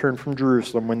Saul returned from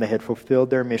Jerusalem when they had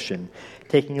fulfilled their mission,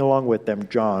 taking along with them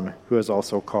John, who is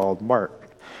also called Mark."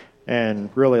 And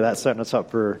really that's setting us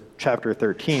up for chapter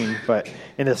 13. But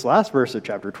in this last verse of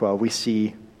chapter 12, we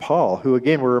see Paul, who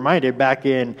again, we're reminded back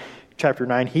in chapter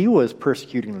 9, he was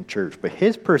persecuting the church. But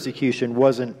his persecution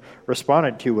wasn't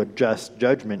responded to with just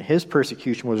judgment. His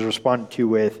persecution was responded to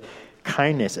with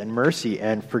kindness and mercy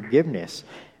and forgiveness.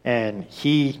 And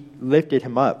he lifted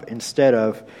him up instead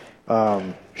of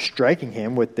striking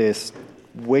him with this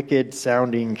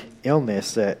wicked-sounding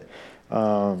illness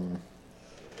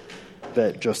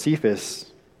that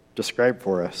Josephus described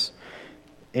for us.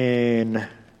 In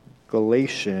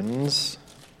Galatians,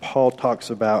 Paul talks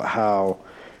about how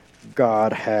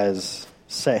God has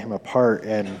set him apart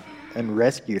and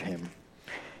rescued him.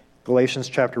 Galatians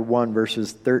chapter 1,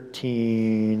 verses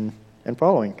 13 and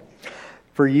following.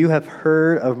 "For you have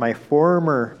heard of my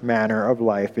former manner of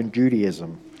life in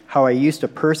Judaism, how I used to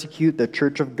persecute the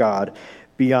church of God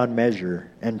beyond measure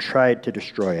and tried to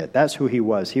destroy it." That's who he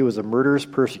was. He was a murderous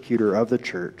persecutor of the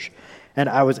church. "And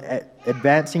I was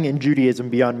advancing in Judaism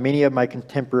beyond many of my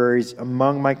contemporaries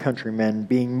among my countrymen,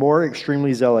 being more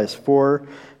extremely zealous for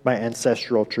my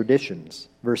ancestral traditions."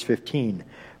 Verse 15.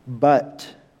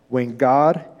 "But when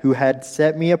God, who had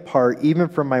set me apart even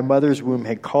from my mother's womb,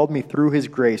 had called me through his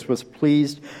grace, was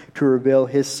pleased to reveal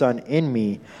his Son in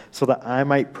me so that I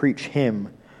might preach him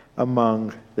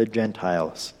among the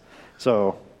Gentiles."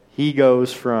 So he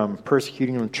goes from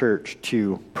persecuting the church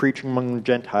to preaching among the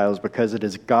Gentiles because it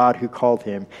is God who called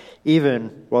him even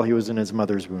while he was in his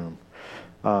mother's womb.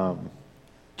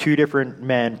 Two different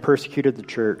men persecuted the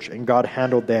church, and God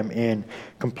handled them in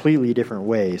completely different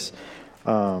ways.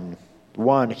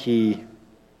 One, he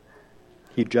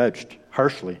judged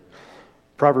harshly.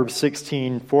 Proverbs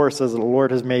 16:4 says that the Lord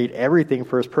has made everything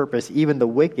for his purpose, even the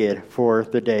wicked for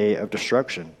the day of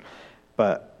destruction.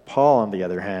 But Paul, on the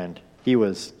other hand, he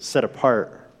was set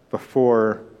apart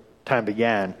before time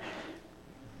began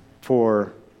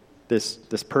for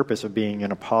this purpose of being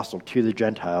an apostle to the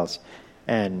Gentiles.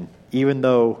 And even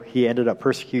though he ended up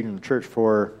persecuting the church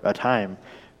for a time,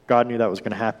 God knew that was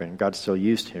going to happen. God still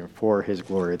used him for his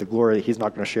glory, the glory that he's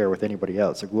not going to share with anybody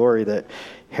else, the glory that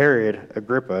Herod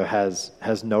Agrippa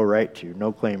has no right to,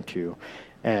 no claim to,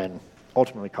 and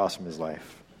ultimately cost him his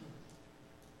life.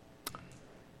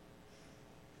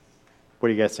 What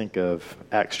do you guys think of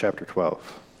Acts chapter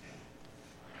 12?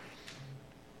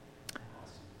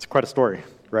 It's quite a story,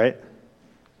 right?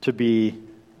 To be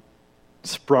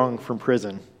sprung from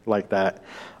prison like that,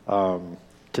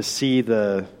 to see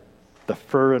the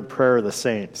fervent prayer of the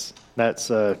saints. That's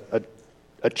a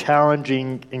a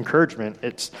challenging encouragement.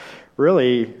 It's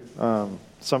really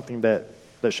something that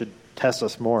should test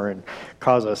us more and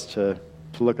cause us to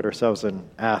look at ourselves and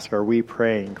ask, are we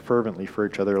praying fervently for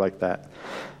each other like that?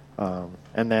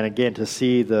 And then again, to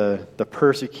see the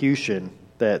persecution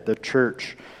that the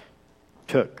church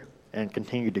took and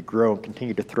continued to grow and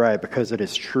continue to thrive because it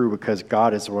is true, because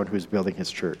God is the one who's building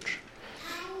his church.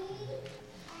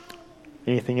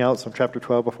 Anything else on chapter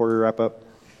 12 before we wrap up?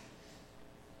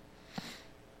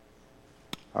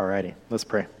 Alrighty, let's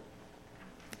pray.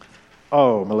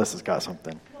 Oh, Melissa's got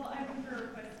something. Well, I have a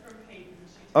request from Peyton.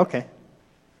 Okay.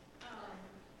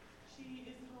 She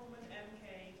is home with MK.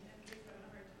 MK's having a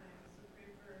hard time, so pray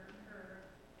for her.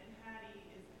 And Hattie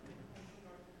is coming home from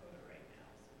North Dakota right now,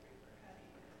 so pray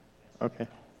for Hattie. Okay.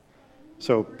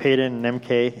 So Peyton and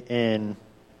MK in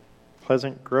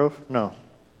Pleasant Grove? No.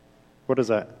 What is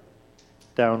that?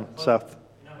 Down south?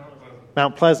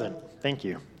 Mount Pleasant. Thank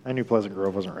you. I knew Pleasant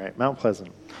Grove wasn't right. Mount Pleasant.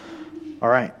 All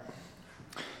right.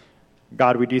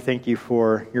 God, we do thank you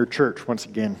for your church once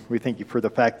again. We thank you for the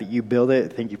fact that you build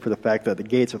it. Thank you for the fact that the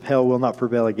gates of hell will not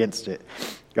prevail against it.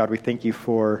 God, we thank you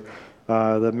for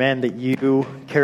the men that you care